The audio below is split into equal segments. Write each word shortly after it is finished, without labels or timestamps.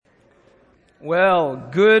Well,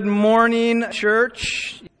 good morning,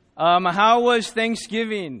 church. How was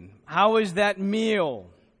Thanksgiving? How was that meal?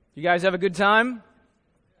 You guys have a good time?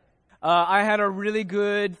 I had a really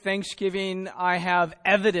good Thanksgiving. I have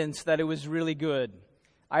evidence that it was really good.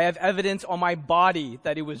 I have evidence on my body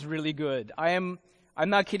that it was really good. I'm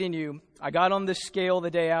not kidding you. I got on the scale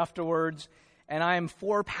the day afterwards, and I am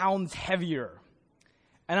 4 pounds heavier.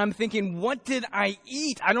 And I'm thinking, what did I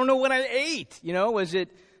eat? I don't know what I ate. Was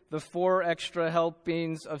it the 4 extra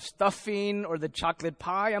helpings of stuffing or the chocolate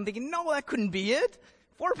pie? I'm thinking, no, that couldn't be it.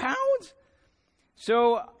 4 pounds?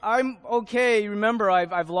 So I'm okay. Remember,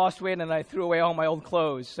 I've lost weight and I threw away all my old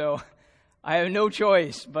clothes. So I have no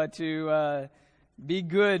choice but to be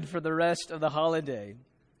good for the rest of the holiday.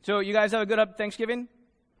 So you guys have a good Thanksgiving?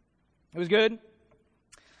 It was good?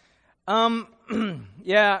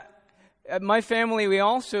 Yeah. My family, we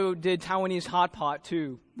also did Taiwanese hot pot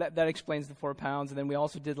too. That explains the 4 pounds. And then we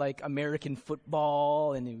also did like American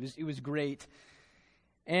football, and it was great.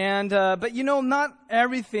 And but not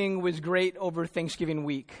everything was great over Thanksgiving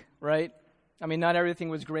week, right? I mean, not everything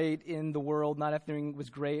was great in the world. Not everything was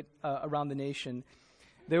great around the nation.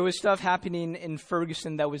 There was stuff happening in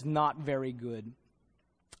Ferguson that was not very good.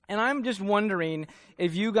 And I'm just wondering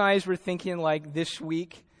if you guys were thinking like this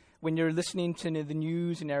week, when you're listening to the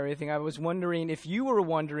news and everything, I was wondering if you were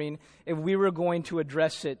wondering if we were going to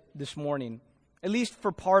address it this morning. At least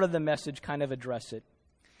for part of the message, kind of address it.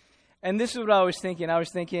 And this is what I was thinking. I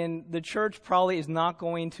was thinking the church probably is not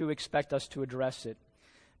going to expect us to address it.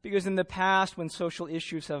 Because in the past, when social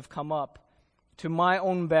issues have come up, to my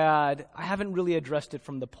own bad, I haven't really addressed it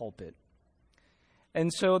from the pulpit.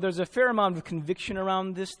 And so there's a fair amount of conviction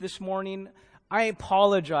around this morning. I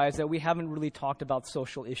apologize that we haven't really talked about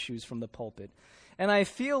social issues from the pulpit. And I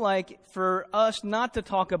feel like for us not to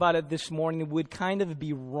talk about it this morning would kind of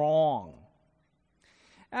be wrong.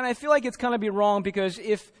 And I feel like it's kind of be wrong because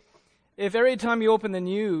if every time you open the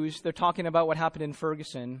news, they're talking about what happened in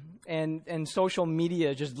Ferguson, and social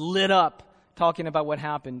media just lit up talking about what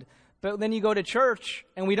happened, but then you go to church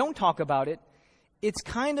and we don't talk about it, it's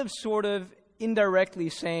kind of sort of indirectly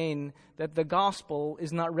saying that the gospel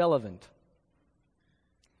is not relevant.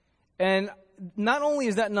 And not only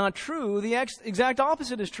is that not true, the exact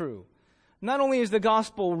opposite is true. Not only is the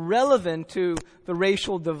gospel relevant to the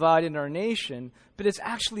racial divide in our nation, but it's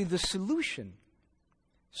actually the solution.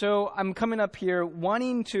 So I'm coming up here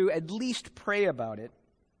wanting to at least pray about it.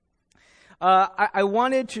 I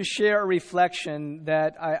wanted to share a reflection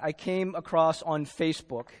that I came across on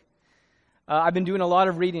Facebook. I've been doing a lot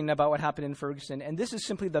of reading about what happened in Ferguson, and this is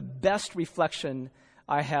simply the best reflection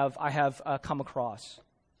I have come across.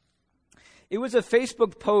 It was a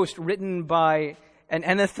Facebook post written by an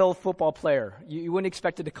NFL football player. You wouldn't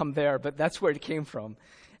expect it to come there, but that's where it came from.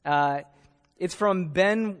 It's from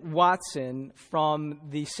Ben Watson from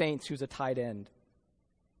the Saints, who's a tight end.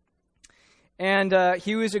 And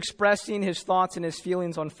he was expressing his thoughts and his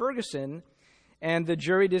feelings on Ferguson and the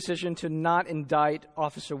jury decision to not indict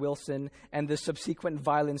Officer Wilson and the subsequent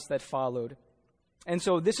violence that followed. And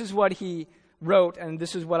so this is what he wrote, and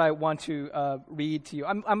this is what I want to read to you.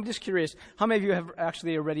 I'm just curious, how many of you have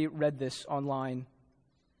actually already read this online?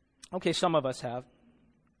 Okay, some of us have.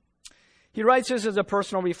 He writes this as a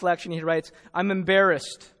personal reflection. He writes, I'm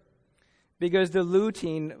embarrassed because the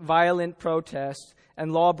looting, violent protests,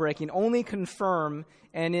 and law-breaking only confirm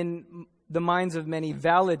and in the minds of many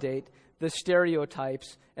validate the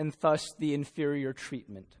stereotypes and thus the inferior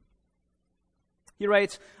treatment. He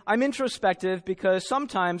writes, I'm introspective because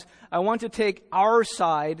sometimes I want to take our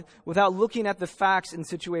side without looking at the facts in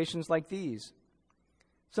situations like these.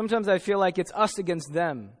 Sometimes I feel like it's us against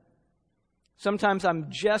them. Sometimes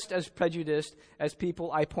I'm just as prejudiced as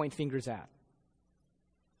people I point fingers at.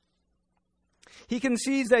 He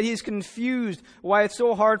concedes that he's confused why it's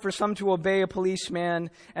so hard for some to obey a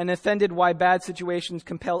policeman and offended why bad situations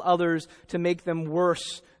compel others to make them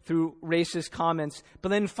worse through racist comments. But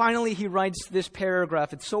then finally he writes this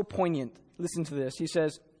paragraph. It's so poignant. Listen to this. He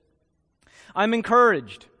says, I'm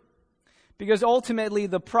encouraged because ultimately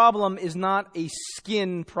the problem is not a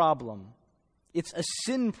skin problem. It's a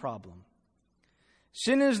sin problem.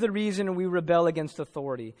 Sin is the reason we rebel against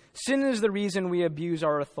authority. Sin is the reason we abuse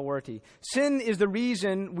our authority. Sin is the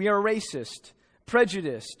reason we are racist,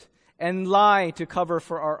 prejudiced, and lie to cover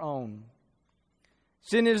for our own.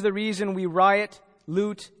 Sin is the reason we riot,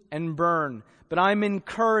 loot, and burn. But I'm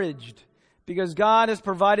encouraged because God has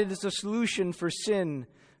provided us a solution for sin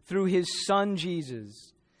through His Son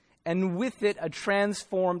Jesus, and with it a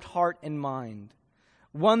transformed heart and mind.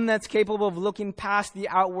 One that's capable of looking past the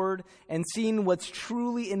outward and seeing what's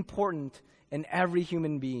truly important in every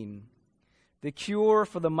human being. The cure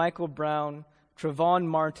for the Michael Brown, Trayvon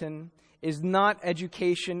Martin is not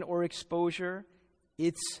education or exposure.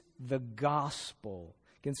 It's the gospel.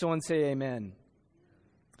 Can someone say amen?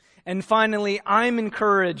 And finally, I'm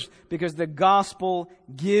encouraged because the gospel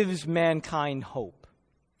gives mankind hope.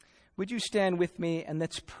 Would you stand with me and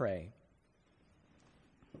let's pray?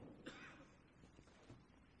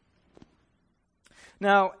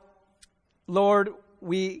 Now, Lord,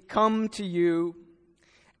 we come to you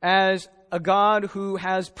as a God who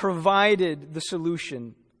has provided the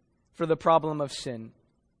solution for the problem of sin.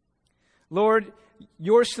 Lord,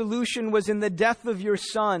 your solution was in the death of your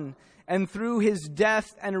Son, and through his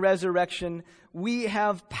death and resurrection, we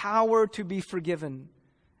have power to be forgiven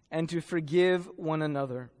and to forgive one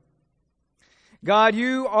another. God,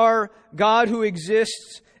 you are God who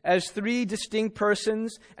exists as three distinct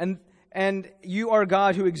persons, and you are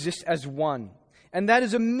God who exists as one. And that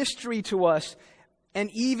is a mystery to us. And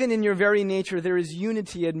even in your very nature, there is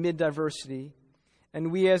unity amid diversity.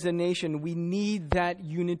 And we as a nation, we need that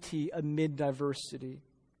unity amid diversity.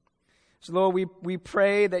 So Lord, we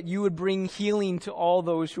pray that you would bring healing to all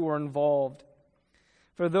those who are involved.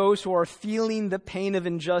 For those who are feeling the pain of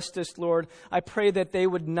injustice, Lord, I pray that they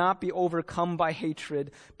would not be overcome by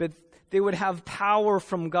hatred, but they would have power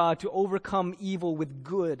from God to overcome evil with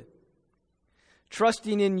good.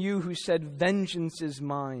 Trusting in you who said, vengeance is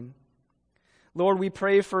mine. Lord, we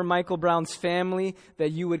pray for Michael Brown's family,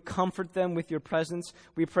 that you would comfort them with your presence.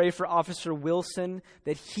 We pray for Officer Wilson,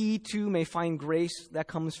 that he too may find grace that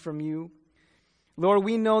comes from you. Lord,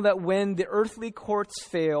 we know that when the earthly courts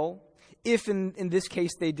fail, if in this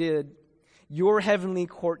case they did, your heavenly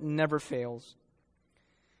court never fails.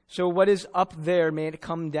 So what is up there, may it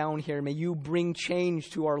come down here. May you bring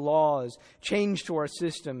change to our laws, change to our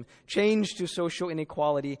system, change to social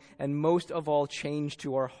inequality, and most of all, change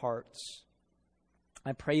to our hearts.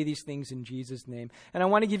 I pray these things in Jesus' name. And I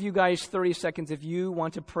want to give you guys 30 seconds. If you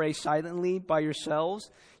want to pray silently by yourselves,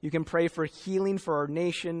 you can pray for healing for our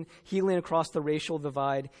nation, healing across the racial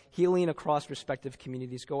divide, healing across respective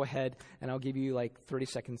communities. Go ahead, and I'll give you like 30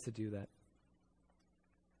 seconds to do that.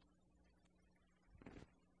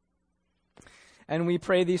 And we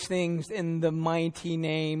pray these things in the mighty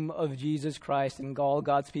name of Jesus Christ. And all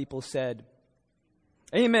God's people said,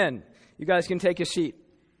 amen. You guys can take a seat.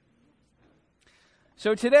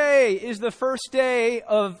 So today is the first day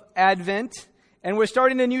of Advent, and we're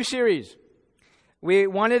starting a new series. We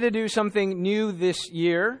wanted to do something new this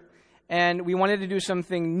year, and we wanted to do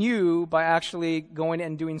something new by actually going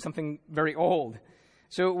and doing something very old.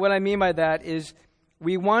 So what I mean by that is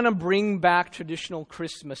we want to bring back traditional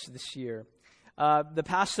Christmas this year. The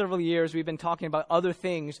past several years, we've been talking about other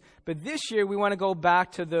things, but this year we want to go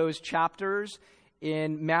back to those chapters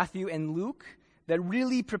in Matthew and Luke that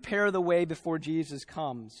really prepare the way before Jesus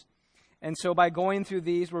comes. And so by going through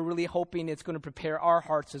these, we're really hoping it's going to prepare our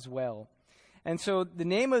hearts as well. And so the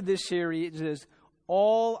name of this series is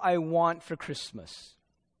All I Want for Christmas.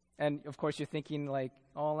 And of course, you're thinking like,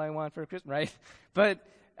 all I want for Christmas, right? But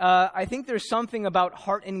I think there's something about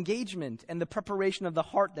heart engagement and the preparation of the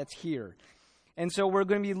heart that's here. And so we're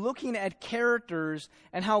going to be looking at characters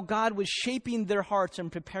and how God was shaping their hearts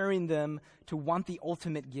and preparing them to want the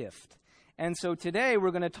ultimate gift. And so today we're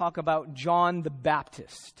going to talk about John the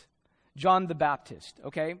Baptist. John the Baptist,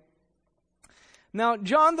 okay? Now,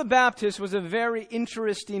 John the Baptist was a very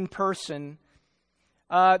interesting person.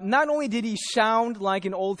 Not only did he sound like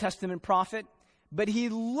an Old Testament prophet, but he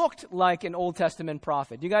looked like an Old Testament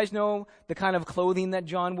prophet. Do you guys know the kind of clothing that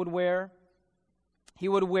John would wear? He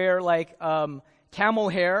would wear like camel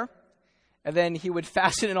hair, and then he would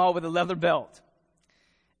fasten it all with a leather belt.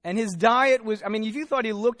 And his diet was, if you thought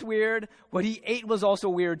he looked weird, what he ate was also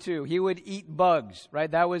weird too. He would eat bugs, right?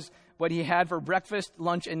 That was what he had for breakfast,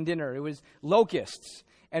 lunch, and dinner. It was locusts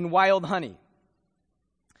and wild honey.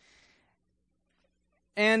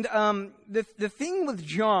 And the thing with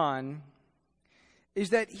John is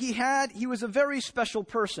that he was a very special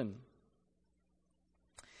person.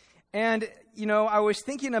 And, I was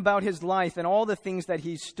thinking about his life and all the things that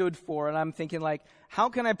he stood for, and I'm thinking like, how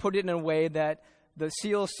can I put it in a way that the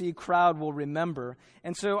CLC crowd will remember?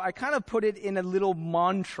 And so I kind of put it in a little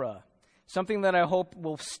mantra, something that I hope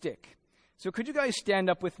will stick. So could you guys stand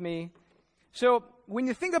up with me? So when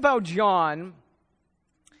you think about John,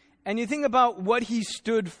 and you think about what he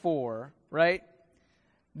stood for, right?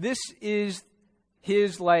 This is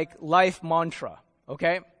his life mantra,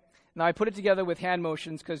 okay? Now I put it together with hand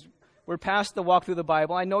motions because we're past the walk through the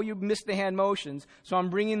Bible. I know you missed the hand motions, so I'm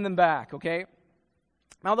bringing them back, okay?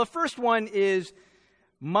 Now the first one is,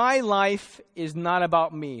 my life is not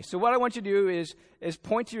about me. So what I want you to do is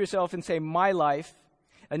point to yourself and say, my life.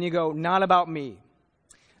 And you go, not about me.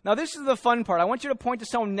 Now, this is the fun part. I want you to point to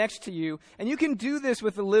someone next to you, and you can do this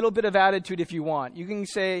with a little bit of attitude if you want. You can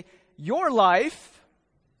say, your life,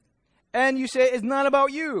 and you say, it's not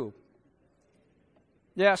about you.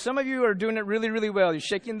 Yeah, some of you are doing it really, really well. You're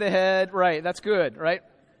shaking the head. Right, that's good, right?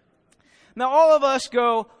 Now, all of us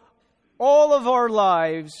go, all of our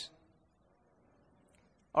lives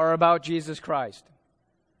are about Jesus Christ.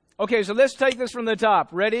 Okay, so let's take this from the top.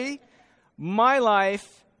 Ready? My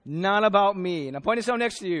life, not about me. Now point to someone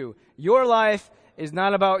next to you. Your life is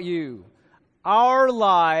not about you. Our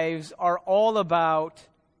lives are all about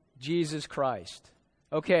Jesus Christ.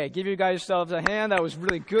 Okay, give you guys yourselves a hand. That was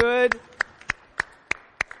really good.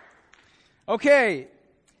 Okay,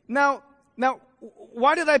 now,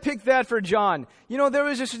 why did I pick that for John? You know, there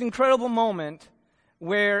was this incredible moment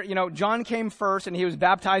where, you know, John came first and he was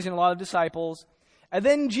baptizing a lot of disciples. And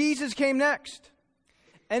then Jesus came next.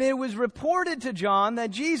 And it was reported to John that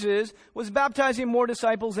Jesus was baptizing more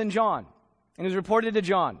disciples than John. And it was reported to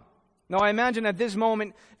John. Now, I imagine at this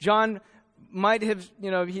moment, John might have, you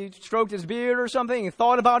know, he stroked his beard or something and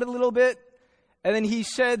thought about it a little bit. And then he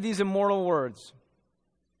said these immortal words.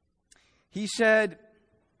 He said,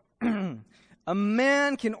 a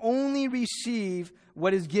man can only receive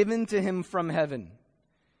what is given to him from heaven.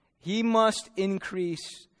 He must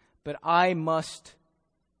increase, but I must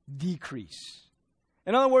decrease.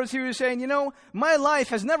 In other words, he was saying, you know, my life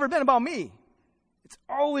has never been about me. It's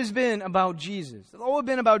always been about Jesus. It's always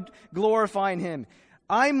been about glorifying him.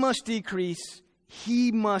 I must decrease,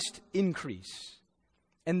 he must increase.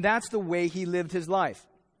 And that's the way he lived his life.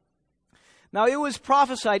 Now, it was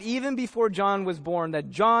prophesied even before John was born that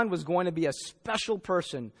John was going to be a special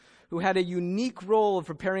person who had a unique role of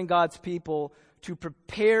preparing God's people to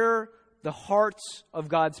prepare the hearts of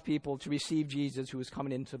God's people to receive Jesus who was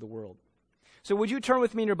coming into the world. So would you turn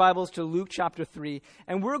with me in your Bibles to Luke chapter 3,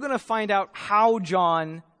 and we're going to find out how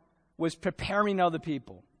John was preparing other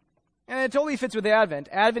people. And it totally fits with Advent.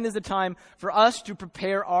 Advent is the time for us to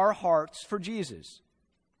prepare our hearts for Jesus.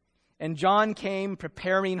 And John came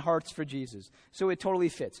preparing hearts for Jesus. So it totally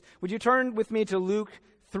fits. Would you turn with me to Luke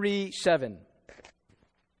 3:7?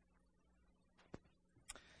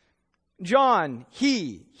 John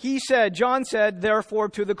said, therefore,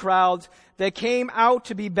 to the crowds that came out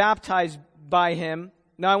to be baptized by him.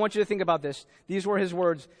 Now, I want you to think about this. These were his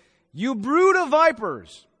words. You brood of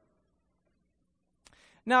vipers.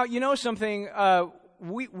 Now, you know something?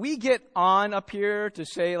 We get On up here to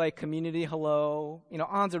say, like, community hello. You know,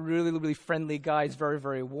 On's a really, really friendly guy. He's very,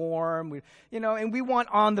 very warm. And we want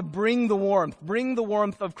On to bring the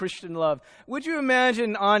warmth of Christian love. Would you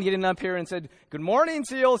imagine On getting up here and said, good morning,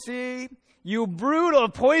 CLC, you brood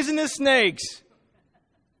of poisonous snakes.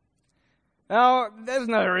 Now, that's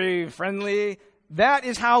not very friendly. That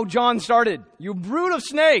is how John started. You brood of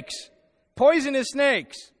snakes, poisonous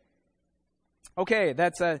snakes. Okay,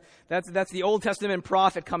 that's the Old Testament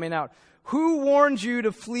prophet coming out. Who warned you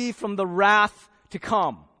to flee from the wrath to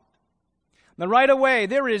come? Now, right away,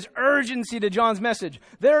 there is urgency to John's message.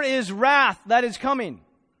 There is wrath that is coming.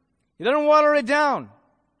 He doesn't water it down.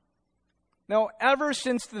 Now, ever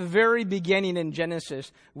since the very beginning in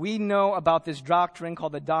Genesis, we know about this doctrine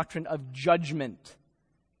called the doctrine of judgment.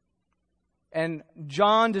 And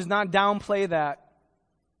John does not downplay that.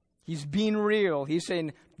 He's being real. He's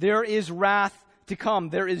saying there is wrath to come.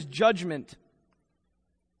 There is judgment.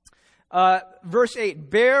 Verse 8,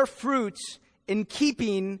 bear fruits in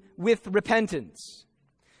keeping with repentance.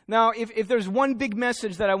 Now, if there's one big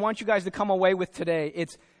message that I want you guys to come away with today,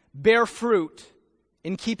 it's bear fruit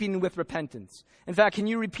in keeping with repentance. In fact, can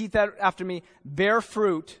you repeat that after me? Bear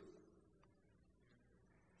fruit.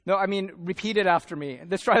 No, I mean, repeat it after me.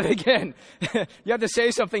 Let's try that again. You have to say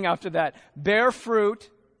something after that. Bear fruit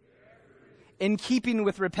in keeping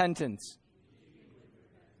with repentance.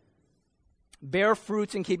 Bear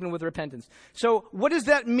fruits in keeping with repentance. So what does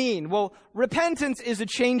that mean? Well, repentance is a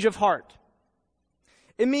change of heart.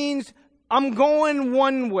 It means I'm going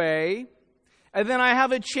one way, and then I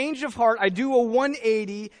have a change of heart. I do a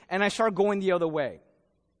 180, and I start going the other way.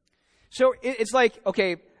 So it's like,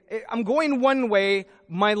 okay, I'm going one way.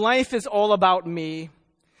 My life is all about me.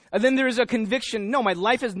 And then there's a conviction. No, my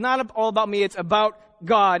life is not all about me. It's about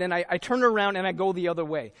God. And I turn around and I go the other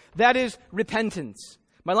way. That is repentance.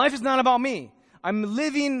 My life is not about me. I'm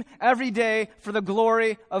living every day for the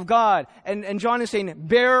glory of God. And John is saying,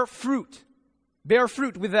 bear fruit. Bear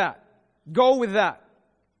fruit with that. Go with that.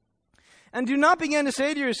 And do not begin to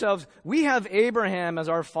say to yourselves, we have Abraham as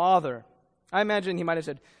our father. I imagine he might have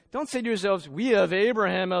said, don't say to yourselves, we have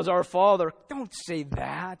Abraham as our father. Don't say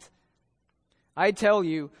that. I tell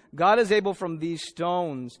you, God is able from these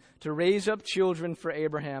stones to raise up children for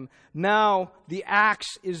Abraham. Now the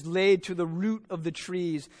axe is laid to the root of the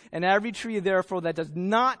trees, and every tree, therefore, that does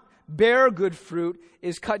not bear good fruit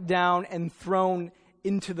is cut down and thrown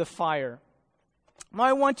into the fire. Now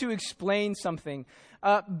I want to explain something.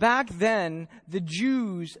 Back then, the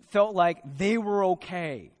Jews felt like they were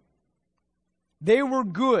okay. They were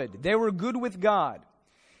good. They were good with God.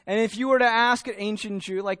 And if you were to ask an ancient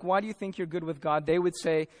Jew, like, why do you think you're good with God? They would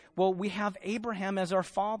say, well, we have Abraham as our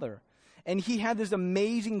father. And he had this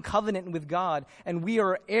amazing covenant with God. And we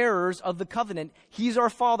are heirs of the covenant. He's our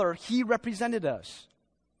father. He represented us.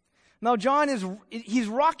 Now, John he's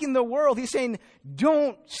rocking the world. He's saying,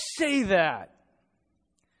 don't say that.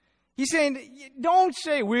 He's saying, don't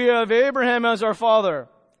say we have Abraham as our father.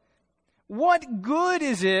 What good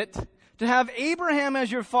is it to have Abraham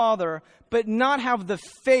as your father, but not have the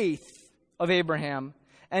faith of Abraham,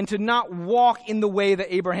 and to not walk in the way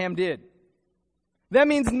that Abraham did? That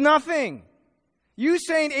means nothing. You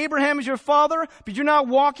saying Abraham is your father, but you're not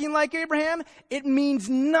walking like Abraham, it means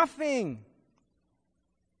nothing.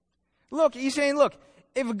 Look, he's saying, look,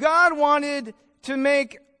 if God wanted to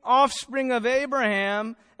make offspring of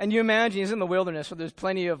Abraham, and you imagine he's in the wilderness, so there's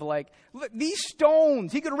plenty of look, these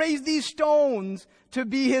stones, he could raise these stones to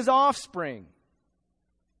be his offspring.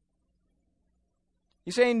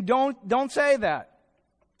 He's saying, don't say that.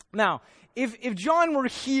 Now, if John were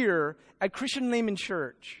here at Christian Layman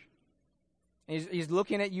Church, and he's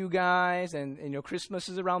looking at you guys, and Christmas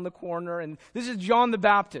is around the corner, and this is John the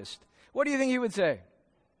Baptist, what do you think he would say?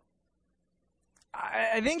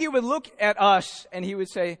 I think he would look at us and he would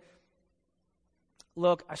say,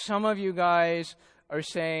 look, some of you guys are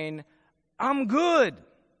saying, I'm good.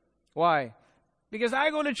 Why? Because I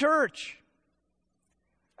go to church.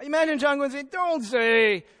 Imagine John going and saying, don't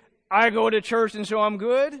say, I go to church and so I'm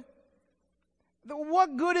good.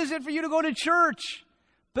 What good is it for you to go to church,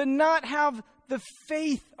 but not have the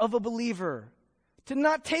faith of a believer? To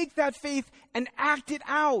not take that faith and act it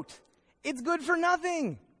out. It's good for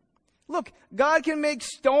nothing. Look, God can make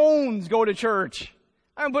stones go to church.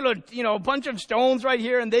 I can put a bunch of stones right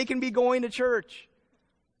here and they can be going to church.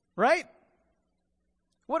 Right?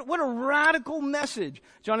 What a radical message.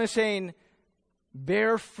 John is saying,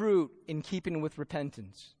 bear fruit in keeping with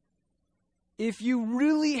repentance. If you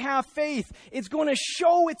really have faith, it's going to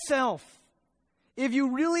show itself. If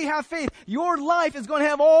you really have faith, your life is going to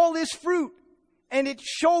have all this fruit. And it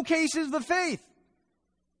showcases the faith.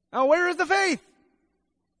 Now, where is the faith?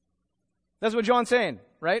 That's what John's saying,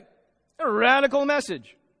 right? A radical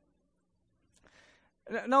message.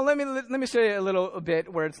 Now, let me say a little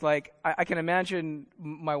bit where it's like, I can imagine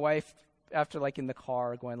my wife after in the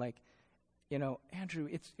car going Andrew,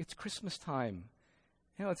 it's Christmas time.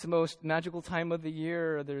 It's the most magical time of the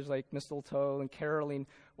year. There's mistletoe and caroling.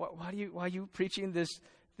 Why are you preaching this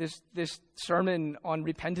sermon on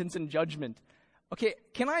repentance and judgment? Okay,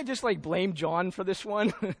 can I just blame John for this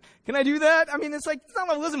one? Can I do that? I mean, it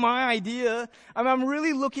wasn't my idea. I'm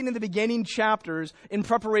really looking in the beginning chapters in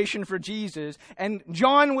preparation for Jesus, and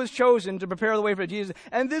John was chosen to prepare the way for Jesus,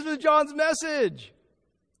 and this was John's message.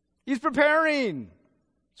 He's preparing.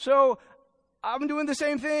 So I'm doing the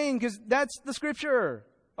same thing because that's the scripture.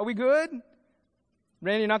 Are we good?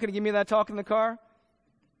 Randy, you're not going to give me that talk in the car?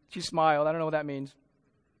 She smiled. I don't know what that means.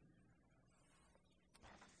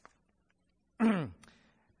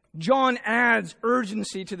 John adds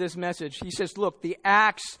urgency to this message. He says, look, the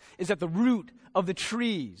axe is at the root of the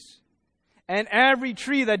trees. And every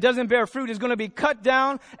tree that doesn't bear fruit is going to be cut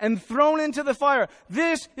down and thrown into the fire.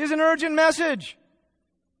 This is an urgent message.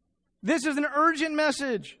 This is an urgent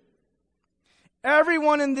message.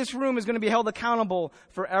 Everyone in this room is going to be held accountable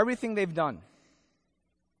for everything they've done.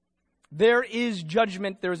 There is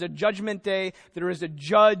judgment. There is a judgment day. There is a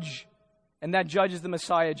judge. And that judge is the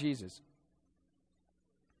Messiah, Jesus.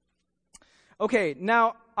 Okay,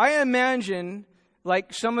 now, I imagine,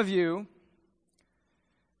 some of you,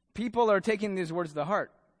 people are taking these words to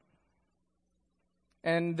heart.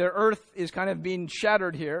 And their earth is kind of being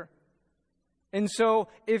shattered here. And so,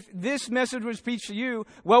 if this message was preached to you,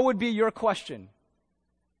 what would be your question?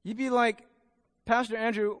 You'd be like, Pastor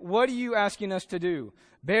Andrew, what are you asking us to do?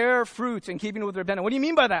 Bear fruits in keeping with repentance. What do you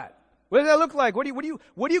mean by that? What does that look like? What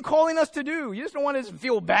are you calling us to do? You just don't want us to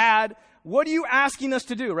feel bad. What are you asking us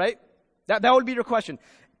to do, right? That would be your question.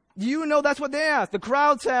 You know that's what they asked. The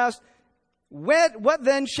crowds asked, what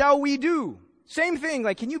then shall we do? Same thing.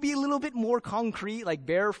 Can you be a little bit more concrete,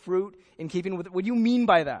 bear fruit in keeping with it? What do you mean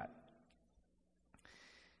by that?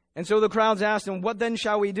 And so the crowds asked him, what then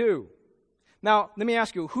shall we do? Now, let me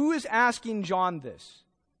ask you, who is asking John this?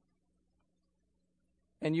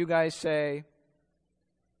 And you guys say,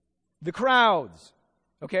 The crowds.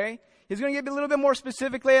 Okay? He's going to get a little bit more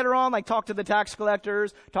specific later on, like talk to the tax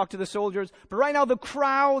collectors, talk to the soldiers. But right now, the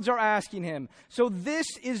crowds are asking him. So this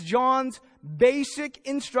is John's basic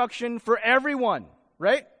instruction for everyone,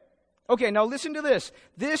 right? Okay, now listen to this.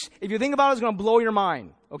 This, if you think about it, is going to blow your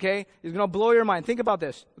mind, okay? It's going to blow your mind. Think about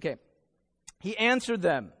this. Okay. He answered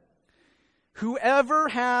them, "Whoever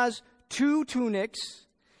has 2 tunics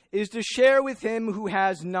is to share with him who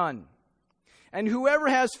has none. And whoever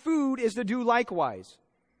has food is to do likewise."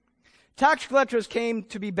 Tax collectors came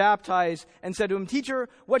to be baptized and said to him, "Teacher,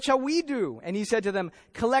 what shall we do?" And he said to them,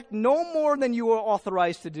 "Collect no more than you are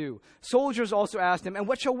authorized to do." Soldiers also asked him, "And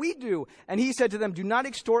what shall we do?" And he said to them, "Do not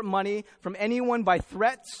extort money from anyone by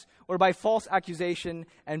threats or by false accusation,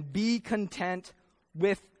 and be content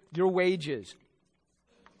with your wages."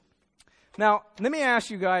 Now, let me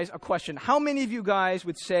ask you guys a question. How many of you guys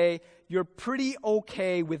would say you're pretty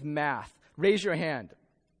okay with math? Raise your hand.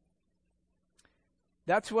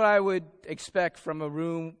 That's what I would expect from a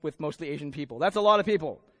room with mostly Asian people. That's a lot of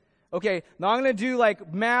people. Okay, now I'm going to do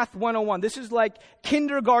like math 101. This is like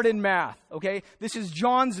kindergarten math, okay? This is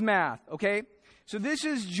John's math, okay? So this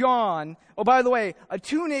is John. Oh, by the way, a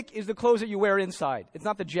tunic is the clothes that you wear inside. It's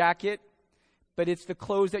not the jacket, but it's the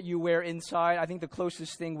clothes that you wear inside. I think the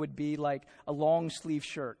closest thing would be like a long sleeve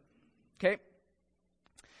shirt, okay?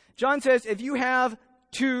 John says if you have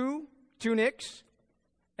 2 tunics,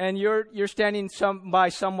 and you're standing by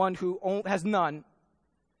someone who has none,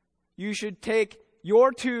 you should take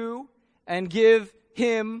your 2 and give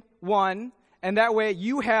him 1, and that way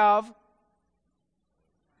you have,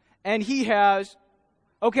 and he has.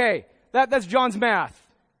 Okay, that's John's math.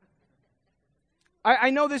 I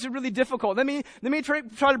know this is really difficult. Let me try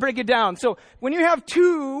to break it down. So when you have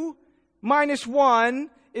 2 minus 1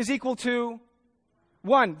 is equal to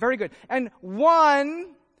 1. Very good. And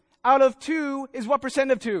 1 out of 2 is what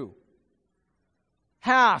percent of 2?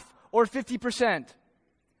 Half, or 50%.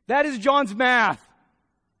 That is John's math.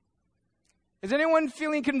 Is anyone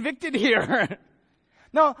feeling convicted here?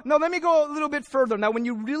 No, let me go a little bit further. Now, when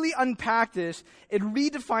you really unpack this, it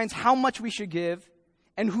redefines how much we should give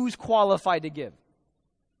and who's qualified to give.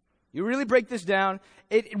 You really break this down,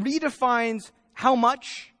 it redefines how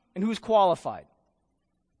much and who's qualified.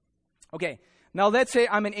 Okay, now let's say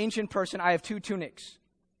I'm an ancient person, I have 2 tunics.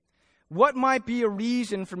 What might be a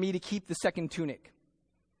reason for me to keep the second tunic?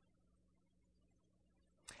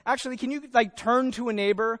 Actually, can you turn to a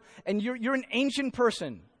neighbor and you're an ancient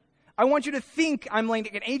person. I want you to think I'm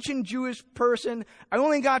like an ancient Jewish person. I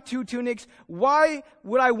only got 2 tunics. Why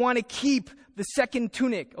would I want to keep the second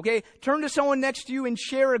tunic? Okay, turn to someone next to you and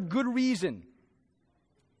share a good reason.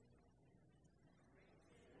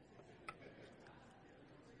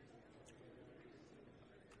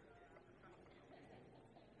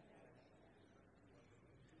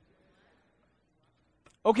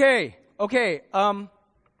 Okay.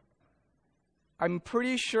 I'm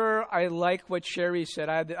pretty sure I like what Sherry said.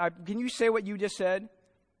 Can you say what you just said?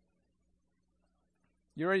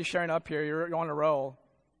 You're already sharing up here. You're on a roll.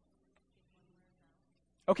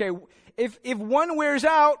 Okay, if one wears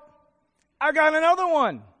out, I got another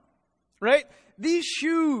one, right? These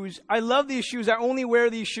shoes, I love these shoes. I only wear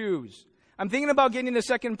these shoes. I'm thinking about getting the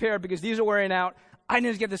second pair because these are wearing out. I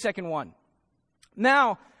need to get the second one.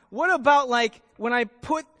 Now, what about when I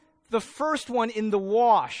put the first one in the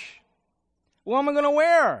wash? What am I going to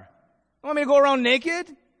wear? Want me to go around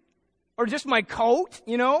naked? Or just my coat,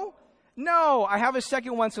 No, I have a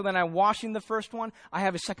second one, so then I'm washing the first one. I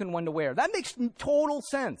have a second one to wear. That makes total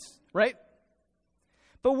sense, right?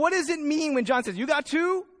 But what does it mean when John says, you got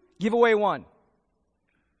 2, give away 1?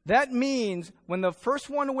 That means when the first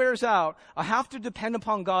one wears out, I have to depend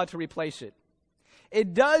upon God to replace it.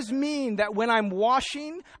 It does mean that when I'm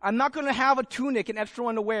washing, I'm not going to have a tunic, an extra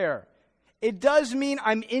one to wear. It does mean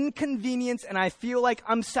I'm inconvenienced and I feel like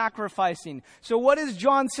I'm sacrificing. So what is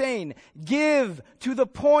John saying? Give to the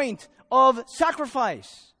point of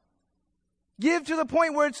sacrifice. Give to the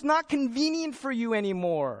point where it's not convenient for you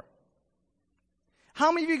anymore.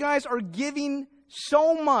 How many of you guys are giving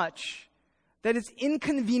so much that it's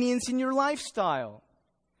inconveniencing your lifestyle?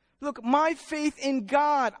 Look, my faith in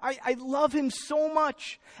God, I love Him so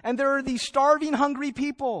much. And there are these starving, hungry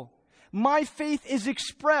people. My faith is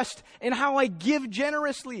expressed in how I give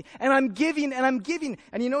generously. And I'm giving and I'm giving.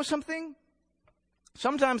 And you know something?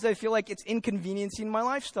 Sometimes I feel like it's inconveniencing my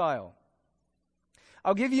lifestyle.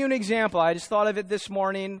 I'll give you an example. I just thought of it this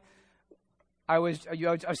morning. I was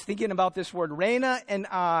thinking about this word. Raina and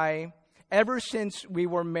I, ever since we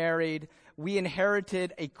were married, we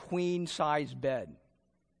inherited a queen-size bed.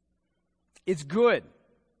 It's good,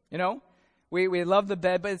 We love the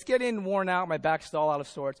bed, but it's getting worn out. My back's all out of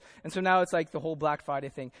sorts. And so now it's like the whole Black Friday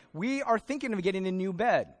thing. We are thinking of getting a new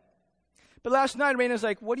bed. But last night, Raina's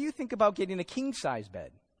like, what do you think about getting a king-size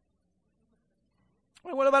bed?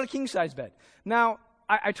 Well, what about a king-size bed? Now,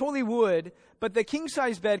 I totally would, but the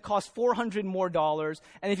king-size bed costs $400 more.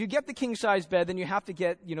 And if you get the king-size bed, then you have to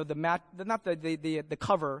get, the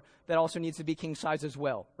cover that also needs to be king-size as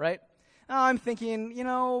well, right? Now I'm thinking,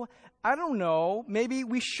 I don't know, maybe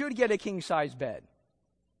we should get a king-size bed.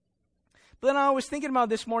 But then I was thinking about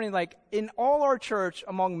this morning, like, in all our church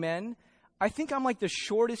among men, I think I'm like the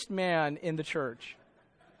shortest man in the church.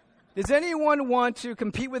 Does anyone want to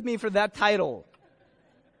compete with me for that title?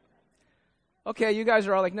 Okay, you guys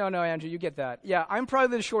are all like, no, Andrew, you get that. Yeah, I'm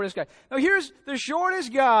probably the shortest guy. Now, here's the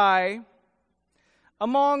shortest guy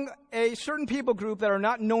among a certain people group that are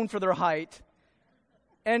not known for their height,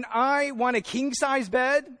 and I want a king-size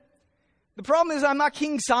bed. The problem is I'm not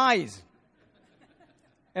king-size.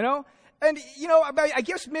 And, I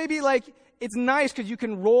guess maybe, like, it's nice because you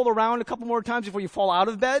can roll around a couple more times before you fall out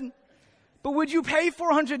of bed. But would you pay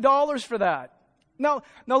 $400 for that? No,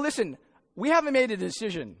 listen, we haven't made a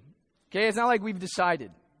decision. Okay, it's not like we've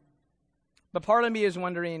decided. But part of me is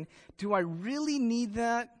wondering, do I really need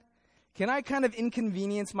that? Can I kind of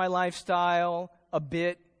inconvenience my lifestyle a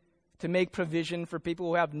bit to make provision for people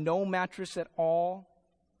who have no mattress at all?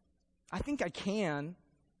 I think I can.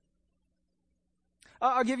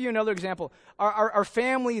 I'll give you another example. Our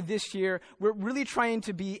family this year, we're really trying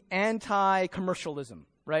to be anti-commercialism,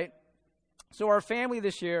 right? So our family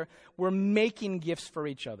this year, we're making gifts for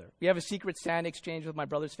each other. We have a Secret Santa exchange with my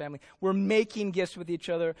brother's family. We're making gifts with each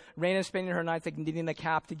other. Raina's spending her nights like knitting the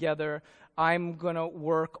cap together. I'm going to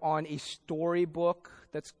work on a storybook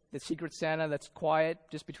that's the Secret Santa that's quiet,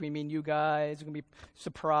 just between me and you guys. It's going to be a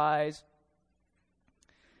surprise.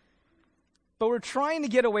 But we're trying to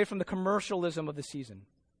get away from the commercialism of the season.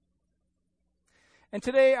 And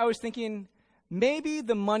today I was thinking, maybe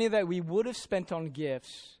the money that we would have spent on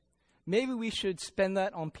gifts, maybe we should spend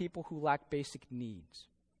that on people who lack basic needs.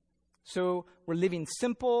 So we're living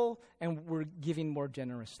simple and we're giving more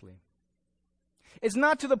generously. It's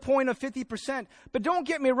not to the point of 50%, but don't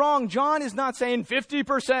get me wrong, John is not saying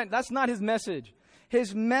 50%. That's not his message.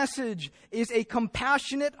 His message is a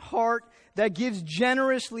compassionate heart that gives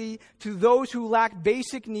generously to those who lack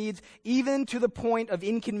basic needs, even to the point of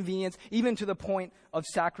inconvenience, even to the point of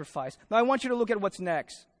sacrifice. Now I want you to look at what's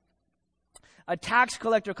next. A tax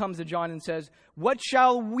collector comes to John and says, "What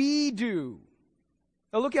shall we do?"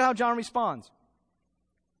 Now look at how John responds.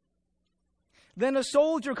 Then a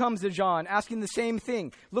soldier comes to John asking the same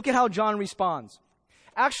thing. Look at how John responds.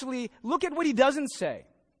 Actually, look at what he doesn't say.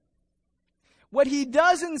 What he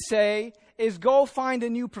doesn't say is go find a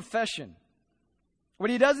new profession. What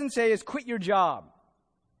he doesn't say is quit your job.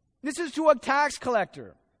 This is to a tax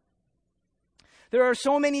collector. There are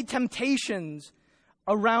so many temptations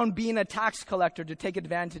around being a tax collector to take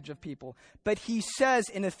advantage of people. But he says,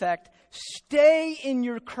 in effect, stay in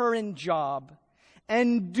your current job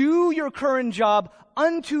and do your current job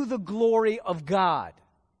unto the glory of God.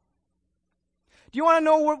 Do you want to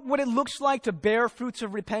know what it looks like to bear fruits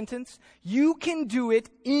of repentance? You can do it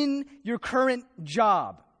in your current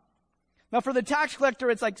job. Now, for the tax collector,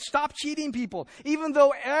 it's like, stop cheating people. Even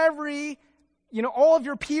though all of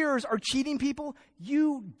your peers are cheating people,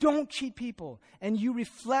 you don't cheat people. And you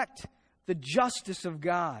reflect the justice of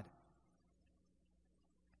God.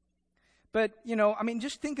 But,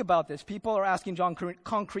 just think about this. People are asking John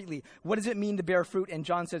concretely, what does it mean to bear fruit? And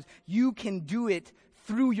John says, you can do it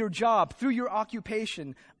through your job, through your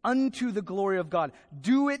occupation, unto the glory of God.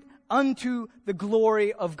 Do it unto the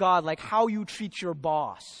glory of God, like how you treat your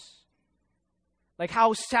boss. Like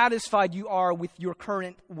how satisfied you are with your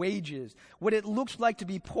current wages. What it looks like to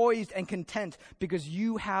be poised and content because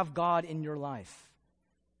you have God in your life.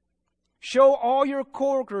 Show all your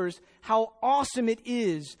coworkers how awesome it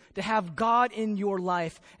is to have God in your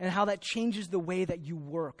life and how that changes the way that you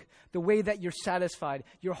work, the way that you're satisfied,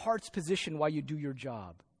 your heart's position while you do your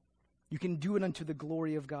job. You can do it unto the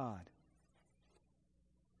glory of God.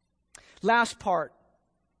 Last part.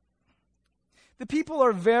 The people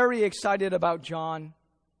are very excited about John.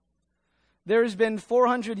 There's been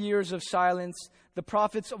 400 years of silence. The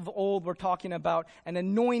prophets of old were talking about an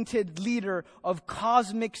anointed leader of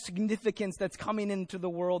cosmic significance that's coming into the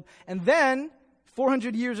world. And then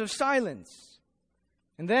 400 years of silence.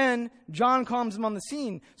 And then John comes on the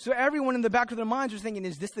scene. So everyone in the back of their minds was thinking,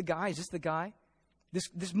 is this the guy? Is this the guy?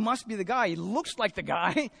 This must be the guy. He looks like the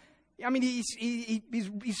guy. I mean,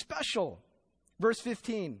 he's special. Verse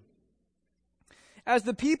 15. As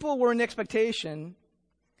the people were in expectation,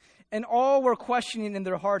 And all were questioning in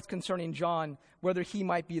their hearts concerning John, whether he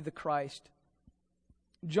might be the Christ.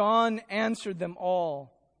 John answered them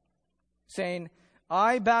all, saying,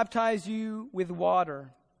 I baptize you with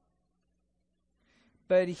water,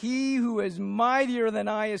 but he who is mightier than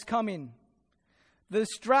I is coming, the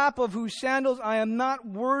strap of whose sandals I am not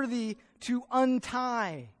worthy to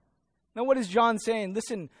untie. Now what is John saying?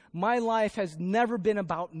 Listen, my life has never been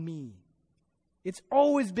about me. It's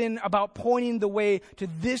always been about pointing the way to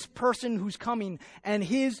this person who's coming. And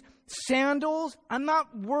his sandals, I'm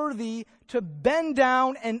not worthy to bend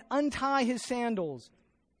down and untie his sandals.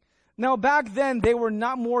 Now back then, they were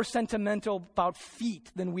not more sentimental about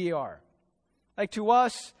feet than we are. Like to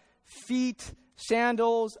us, feet,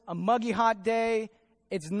 sandals, a muggy hot day,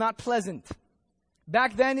 it's not pleasant.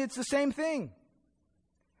 Back then, it's the same thing.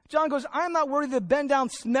 John goes, I'm not worthy to bend down,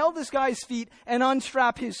 smell this guy's feet, and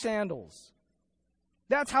unstrap his sandals.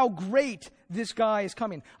 That's how great this guy is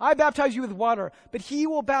coming. I baptize you with water, but he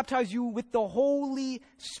will baptize you with the Holy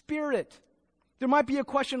Spirit. There might be a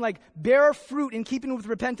question like, bear fruit in keeping with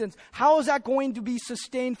repentance. How is that going to be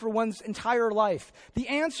sustained for one's entire life? The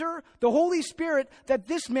answer, the Holy Spirit that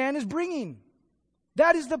this man is bringing.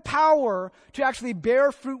 That is the power to actually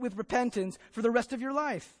bear fruit with repentance for the rest of your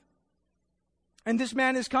life. And this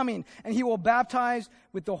man is coming, and he will baptize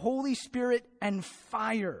with the Holy Spirit and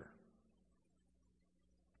fire.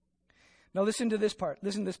 Now listen to this part.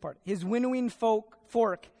 Listen to this part. His winnowing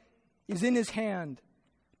fork is in his hand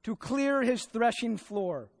to clear his threshing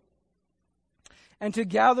floor and to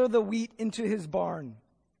gather the wheat into his barn.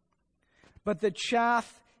 But the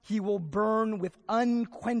chaff he will burn with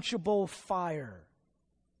unquenchable fire.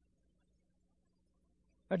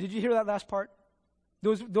 Now, did you hear that last part?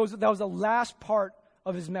 That was the last part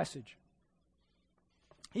of his message.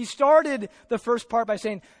 He started the first part by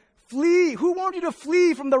saying, flee. Who warned you to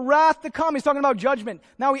flee from the wrath to come? He's talking about judgment.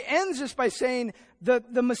 Now he ends this by saying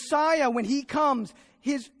the Messiah, when he comes,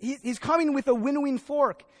 he's coming with a winnowing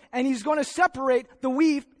fork, and he's going to separate the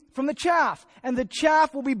wheat from the chaff, and the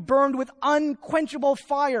chaff will be burned with unquenchable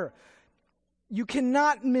fire. You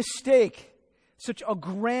cannot mistake such a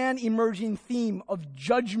grand emerging theme of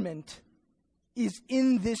judgment is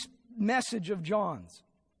in this message of John's.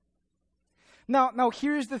 Now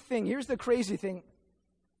here's the thing. Here's the crazy thing.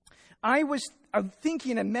 I was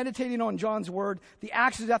thinking and meditating on John's word. The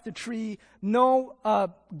axe is at the tree.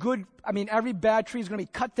 Every bad tree is going to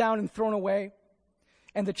be cut down and thrown away.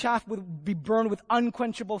 And the chaff would be burned with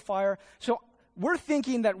unquenchable fire. So we're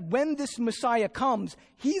thinking that when this Messiah comes,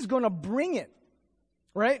 he's going to bring it.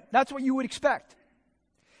 Right? That's what you would expect.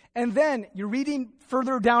 And then you're reading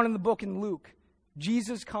further down in the book in Luke.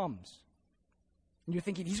 Jesus comes. And you're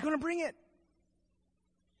thinking, he's going to bring it.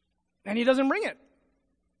 And he doesn't bring it.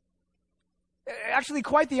 Actually,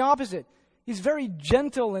 quite the opposite. He's very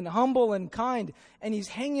gentle and humble and kind. And he's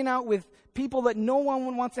hanging out with people that no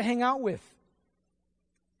one wants to hang out with.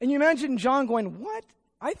 And you imagine John going, what?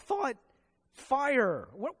 I thought fire.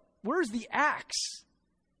 Where's the axe?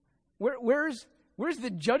 Where's the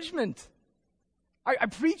judgment? I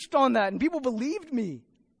preached on that and people believed me.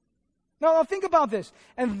 Now think about this.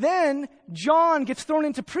 And then John gets thrown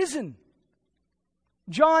into prison.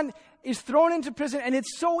 John is thrown into prison, and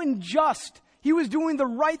it's so unjust. He was doing the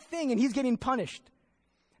right thing and he's getting punished.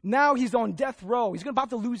 Now he's on death row. He's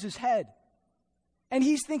about to lose his head. And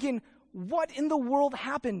he's thinking, what in the world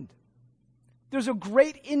happened? There's a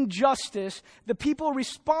great injustice. The people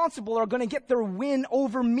responsible are going to get their win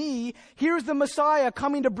over me. Here's the Messiah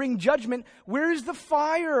coming to bring judgment. Where's the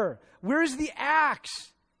fire? Where's the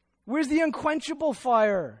axe? Where's the unquenchable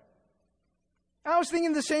fire? I was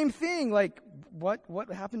thinking the same thing. Like, what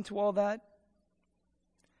happened to all that?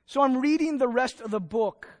 So I'm reading the rest of the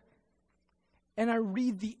book, and I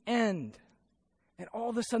read the end, and all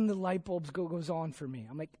of a sudden the light bulbs goes on for me.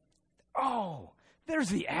 I'm like, oh, there's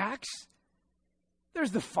the axe.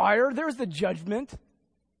 There's the fire. There's the judgment.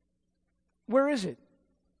 Where is it?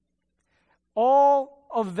 All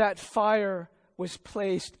of that fire was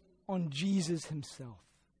placed on Jesus himself.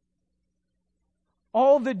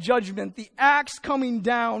 All the judgment, the axe coming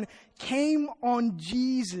down, came on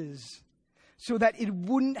Jesus so that it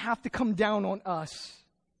wouldn't have to come down on us.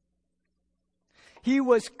 He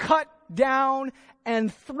was cut down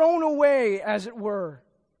and thrown away, as it were,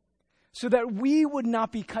 so that we would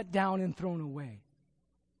not be cut down and thrown away.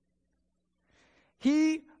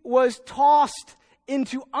 He was tossed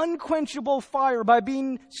into unquenchable fire by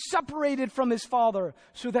being separated from his Father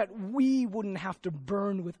so that we wouldn't have to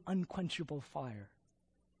burn with unquenchable fire.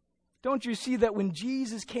 Don't you see that when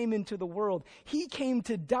Jesus came into the world, he came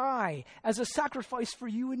to die as a sacrifice for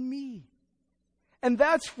you and me? And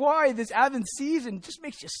that's why this Advent season just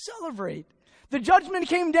makes you celebrate. The judgment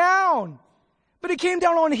came down, but it came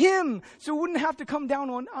down on him, so it wouldn't have to come down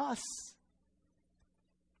on us.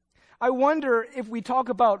 I wonder if we talk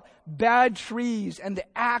about bad trees and the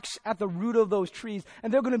axe at the root of those trees,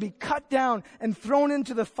 and they're going to be cut down and thrown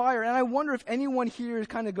into the fire. And I wonder if anyone here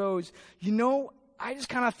kind of goes, I just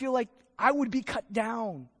kind of feel like I would be cut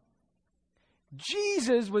down.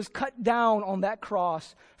 Jesus was cut down on that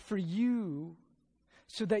cross for you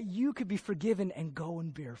so that you could be forgiven and go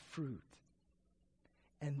and bear fruit.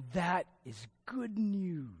 And that is good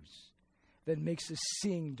news that makes us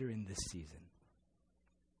sing during this season.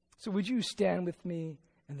 So would you stand with me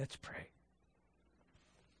and let's pray.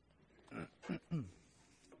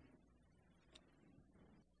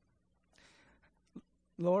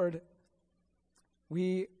 Lord,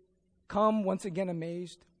 we come once again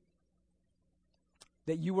amazed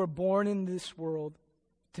that you were born in this world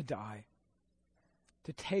to die,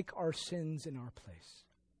 to take our sins in our place.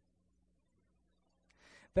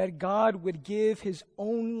 That God would give his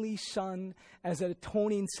only Son as an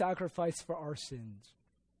atoning sacrifice for our sins.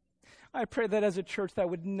 I pray that as a church that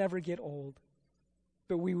would never get old,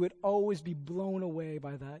 but we would always be blown away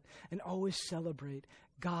by that and always celebrate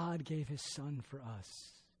God gave his Son for us.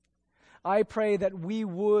 I pray that we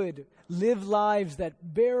would live lives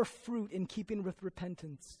that bear fruit in keeping with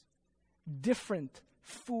repentance. Different,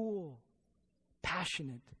 full,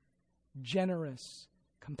 passionate, generous,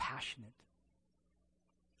 compassionate.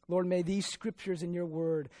 Lord, may these scriptures in your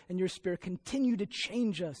word and your Spirit continue to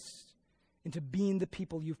change us into being the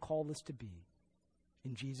people you've called us to be.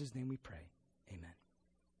 In Jesus' name we pray. Amen.